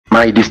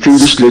my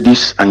distinguished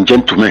ladies and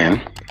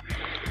gentlemen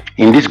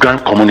in this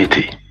grand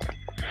community,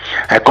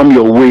 I come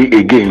your way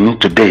again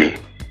today,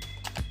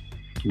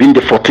 being the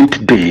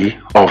 14th day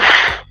of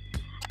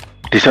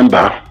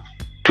December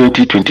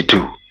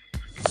 2022.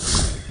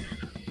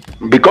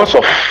 Because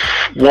of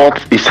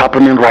what is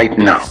happening right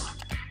now,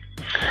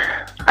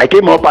 I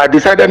came up. I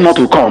decided not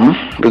to come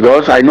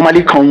because I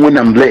normally come when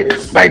I'm led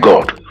by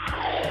God.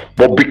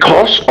 But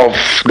because of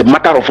the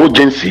matter of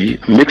urgency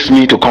makes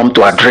me to come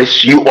to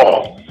address you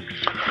all.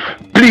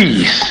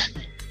 Please,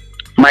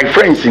 my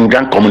friends in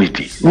grand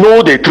community,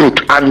 know the truth,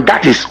 and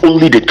that is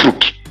only the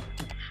truth.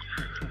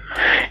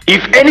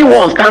 If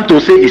anyone stands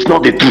to say it's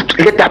not the truth,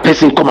 let that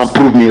person come and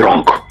prove me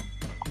wrong.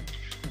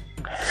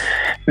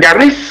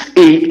 There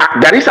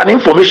is an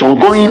information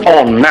going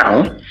on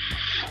now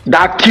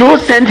that Theo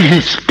sent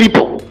his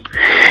people.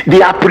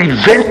 They are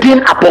preventing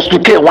Apostle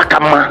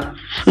Nwakama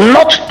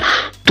not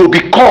to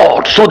be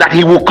called, so that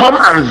he will come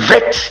and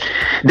vet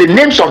the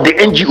names of the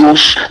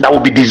NGOs that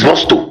will be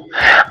disbursed to,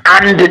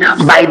 and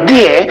by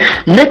there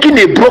making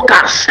a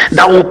broadcast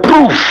that will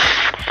prove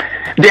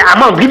the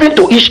amount given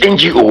to each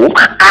NGO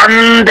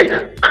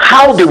and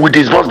how they will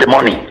disburse the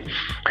money.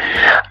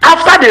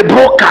 After the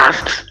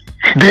broadcast,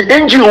 the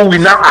NGO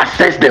will now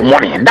assess the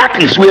money.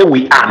 That is where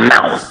we are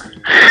now.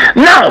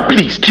 Now,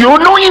 please,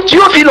 knowing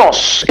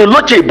Theophilus,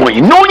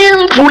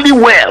 knowing fully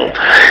well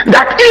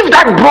that if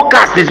that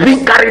broadcast is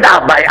being carried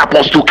out by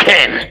Apostle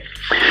Ken,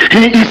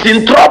 he is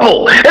in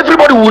trouble.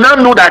 Everybody will now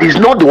know that he's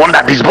not the one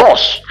that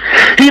disbursed.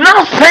 He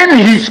now sent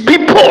his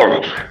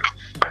people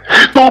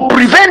to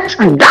prevent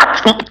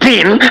that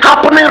thing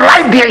happening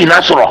right there in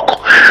Asorok,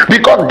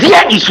 because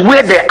there is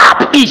where the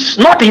app is,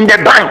 not in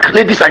the bank,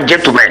 ladies and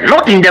gentlemen,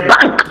 not in the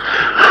bank.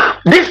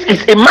 This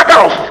is a matter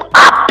of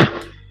app.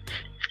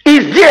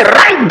 Is there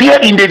right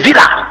there in the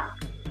villa.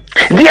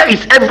 There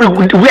is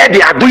everywhere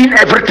they are doing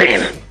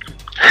everything.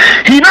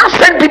 He now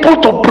sent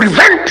people to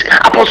prevent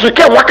Apostle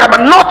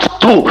Nwakama not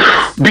to,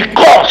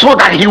 because so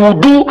that he will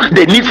do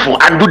the needful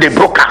and do the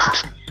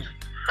broadcast.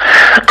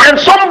 And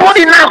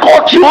somebody now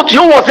called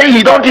Theo was saying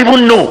he don't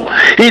even know.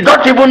 He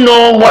don't even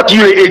know what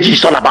UAAG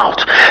is all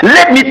about.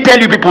 Let me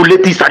tell you people,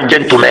 ladies and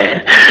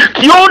gentlemen,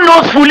 Theo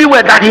knows fully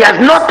well that he has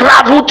not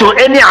traveled to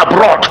any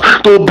abroad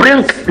to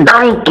bring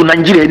down to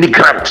Nigeria any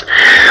grant.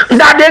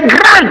 That the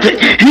grant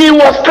he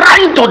was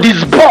trying to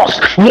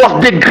disburse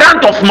was the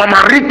grant of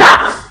Mama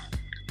Rita.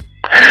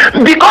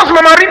 Because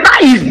Mama Rita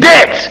is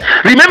dead.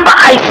 Remember,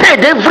 I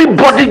said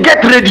everybody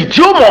get ready.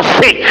 Theo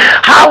must say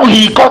how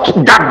he got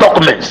that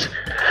documents.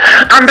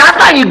 And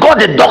after he got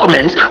the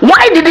documents,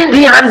 why didn't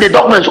he hand the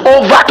documents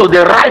over to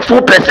the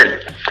rightful person?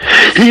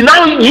 He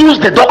now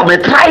used the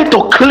document, try to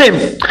claim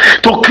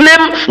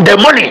the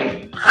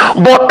money.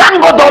 But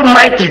thank God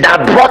Almighty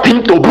that brought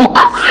him to book.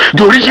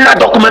 The original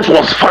document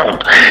was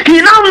found. He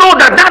now know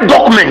that that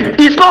document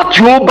is not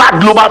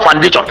Theobarth Global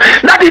Foundation,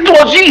 that it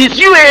was his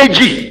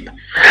UAAG.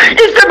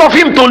 Instead of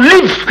him to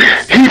leave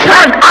his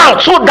hand out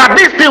so that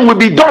this thing will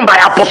be done by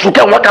Apostle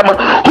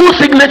Nwakama, whose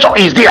signature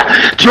is there,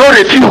 Theo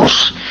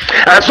refused.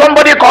 And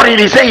somebody called him,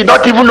 he said he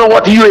don't even know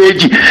what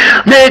UAAG.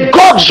 May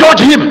God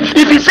judge him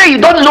if he say he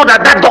don't know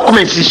that that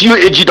document is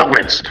UAAG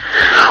documents.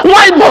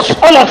 Why must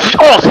all of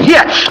us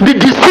here be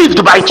deceived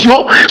by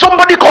Theo?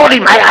 Somebody called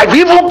him. I've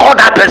even called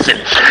that person,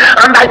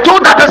 and I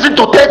told that person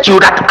to tell you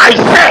that I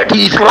said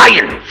he is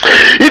lying.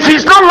 If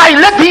he's not lying,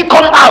 let him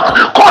come out.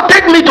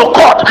 Take me to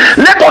court.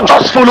 Let us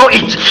just follow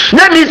it.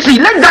 Let me see.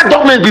 Let that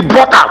document be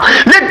brought out.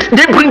 Let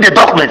they bring the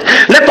document.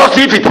 Let us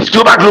see if it is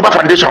Theobarth Global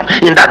Foundation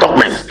in that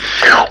document.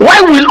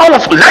 Why will all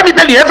of, let me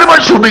tell you,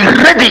 everybody should be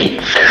ready.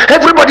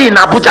 Everybody in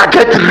Abuja,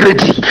 get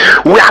ready.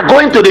 We are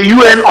going to the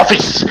UN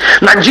office.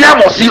 Nigeria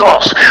must see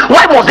us.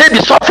 Why must they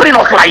be suffering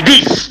us like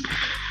this?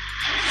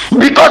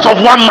 Because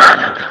of one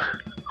man.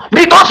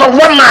 Because of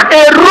one man,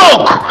 a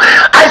rogue.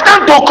 I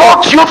stand to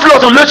call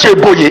Theophilus a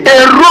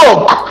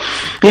rogue.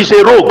 He's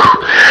a rogue.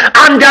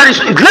 And there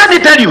is, let me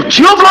tell you,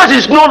 Theophilus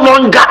is no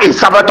longer a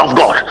servant of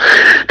God.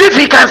 If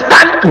he can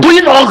stand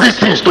doing all these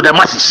things to the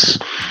masses,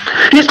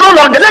 he's no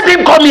longer, let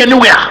him come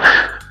anywhere.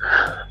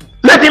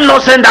 Let him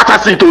not send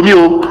assassin to me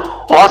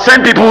or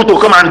send people to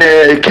come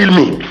and kill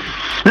me.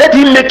 Let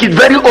him make it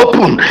very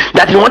open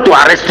that he want to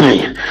arrest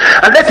me,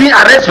 and let him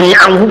arrest me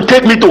and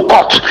take me to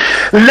court.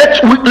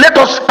 Let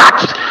us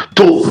start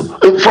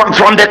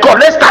from the court.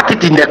 Let's start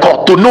it in the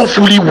court to know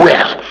fully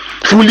well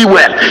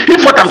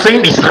if what I'm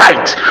saying is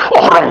right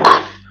or wrong.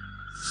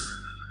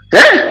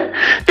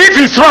 If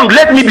it's wrong,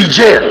 let me be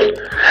jailed,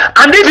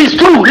 and if it's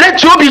true,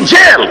 let you be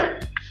jailed.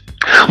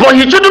 But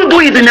he shouldn't do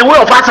it in a way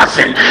of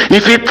assassin.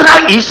 If he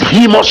tries,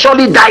 he must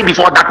surely die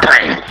before that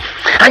time.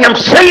 I am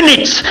saying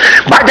it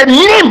by the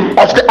name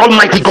of the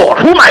Almighty God,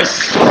 whom I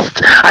serve.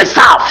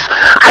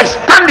 I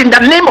stand in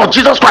the name of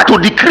Jesus Christ to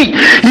decree,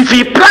 if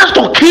he plans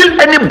to kill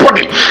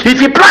anybody,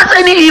 if he plans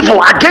any evil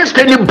against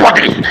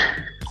anybody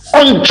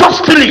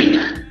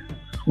unjustly,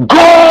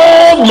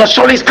 God must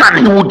surely stand.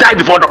 He will die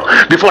before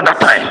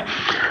that time.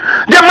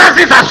 The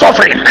masses are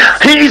suffering.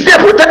 He is there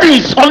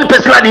protecting his own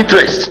personal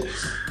interest.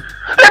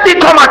 Let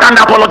him come out and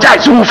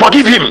apologize. We will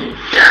forgive him.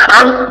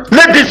 and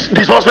let this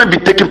disbursement be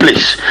taking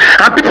place,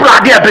 and people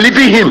are there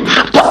believing him,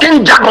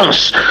 talking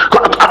jargons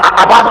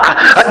about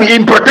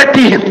in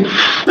protecting him.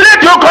 Let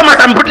you come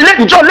out and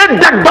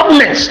let that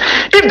documents,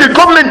 if the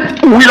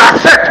government will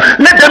accept,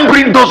 let them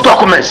bring those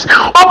documents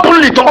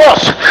openly to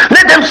us,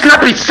 let them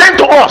snap it, send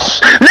to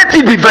us, let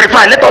it be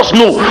verified, let us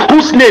know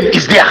whose name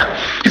is there,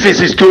 if it's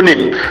his true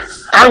name.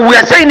 And we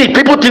are saying it,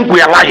 people think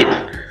we are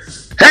lying.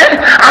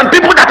 And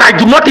people that I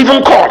do not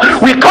even call,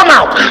 we come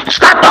out,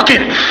 start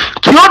talking.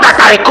 You know that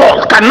I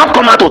call cannot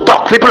come out to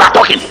talk. People are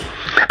talking,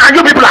 and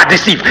you people are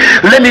deceived.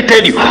 Let me tell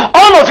you,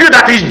 all of you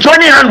that is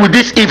joining hand with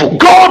this evil,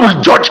 God will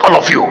judge all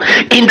of you.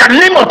 In the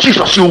name of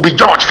Jesus, you will be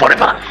judged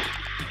forever.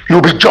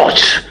 You will be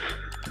judged.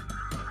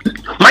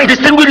 My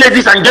distinguished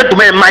ladies and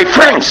gentlemen, my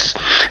friends,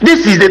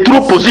 this is the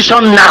true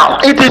position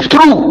now. It is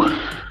true.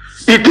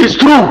 It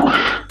is true.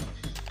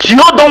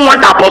 You don't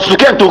want Apostle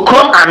Ken to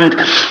come and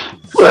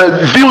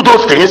view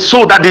those things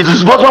so that the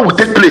disbursement will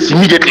take place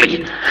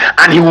immediately,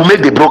 and he will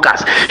make the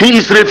broadcast. He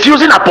is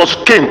refusing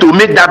Apostle Ken to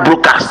make that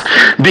broadcast,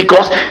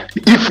 because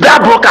if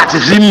that broadcast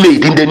is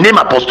made in the name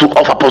of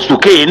Apostle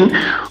Ken,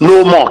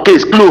 no more,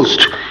 case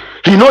closed.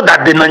 He knows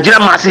that the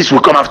Nigerian masses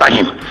will come after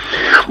him.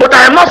 But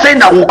I am not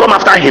saying that will come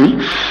after him.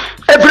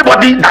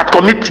 Everybody that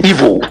commits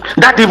evil,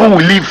 that evil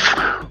will live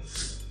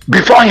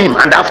before him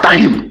and after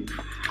him.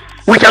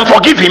 We can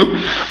forgive him,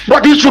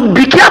 but he should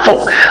be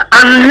careful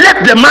and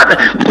let the man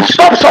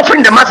stop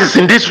suffering the masses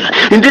in this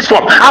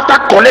form after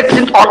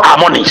collecting all our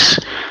monies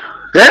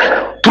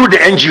through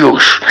the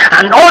NGOs,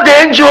 and all the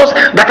NGOs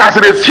that has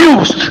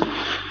refused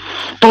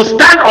to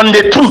stand on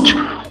the truth.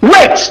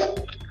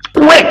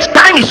 Wait,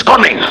 time is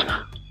coming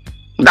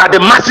that the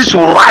masses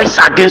will rise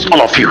against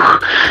all of you.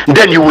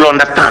 Then you will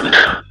understand.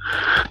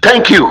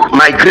 Thank you,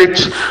 my great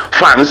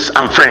fans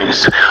and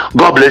friends.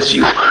 God bless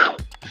you.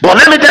 But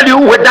let me tell you,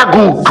 whether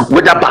good,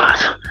 whether bad,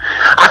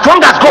 as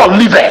long as God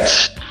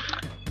liveth,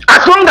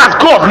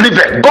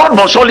 God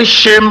must surely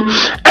shame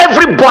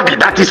everybody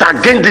that is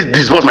against this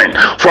disbursement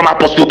from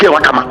Apostle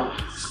Nwakama.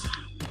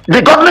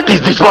 The government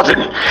is disbursing.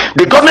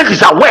 The government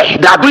is aware.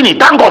 They are doing it.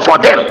 Thank God for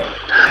them.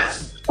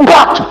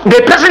 But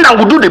the person that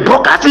will do the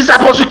broadcast is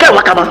Apostle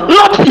Nwakama,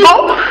 not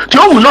Theo.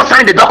 Theo will not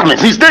sign the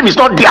documents. His name is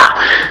not there.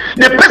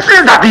 The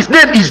person that his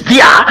name is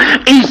there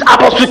is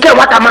Apostle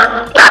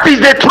Nwakama. That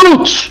is the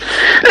truth.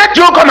 Let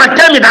you come and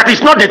tell me that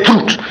is not the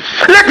truth.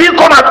 Let him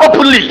come out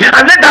openly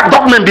and let that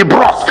document be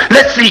brought.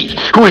 Let's see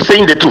who is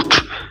saying the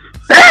truth.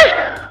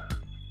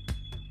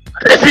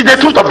 This is the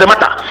truth of the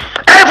matter.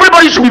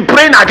 Everybody should be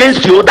praying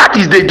against you. That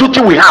is the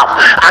duty we have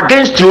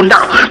against you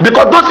now.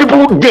 Because those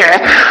people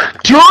there,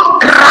 you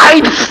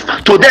cried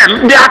to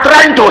them. They are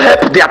trying to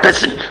help their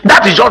person.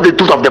 That is just the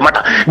truth of the matter.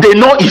 They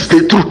know it's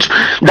the truth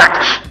that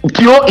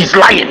Theo is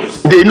lying.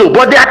 They know,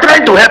 but they are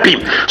trying to help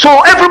him. So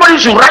everybody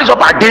should rise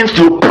up against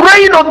you,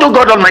 praying unto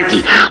God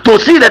Almighty to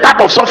see the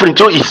type of suffering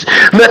Theo is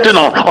meting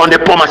on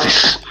the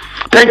promises.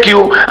 Thank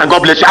you, and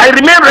God bless you. I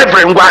remain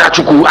Reverend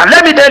Nwakama, and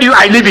let me tell you,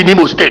 I live in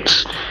Imo State.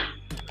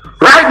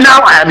 Right now,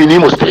 I am in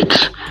Imo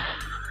State,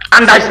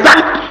 and I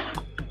stand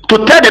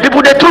to tell the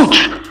people the truth.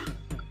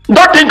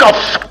 Don't think of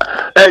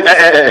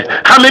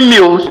having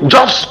meals.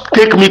 Just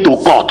take me to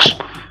court,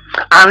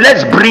 and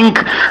let's bring.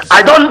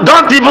 I don't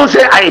even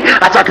say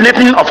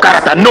assassinating of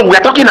character. No, we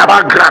are talking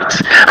about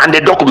grants and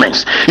the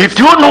documents. If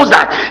you know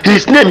that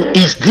his name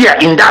is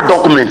there in that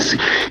document,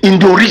 in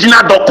the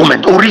original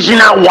document,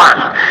 original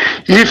one,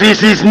 if it's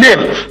his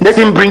name, let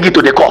him bring it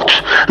to the court.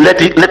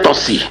 Let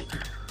us see.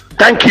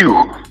 Thank you,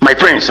 my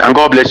friends, and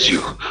God bless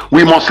you.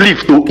 We must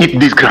live to eat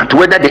this grant,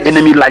 whether the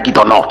enemy like it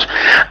or not.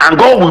 And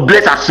God will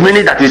bless as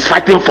many that is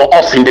fighting for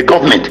us in the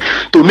government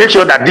to make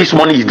sure that this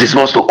money is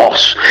disbursed to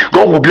us.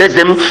 God will bless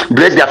them,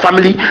 bless their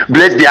family,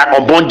 bless their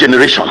unborn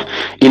generation.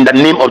 In the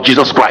name of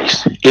Jesus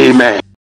Christ. Amen.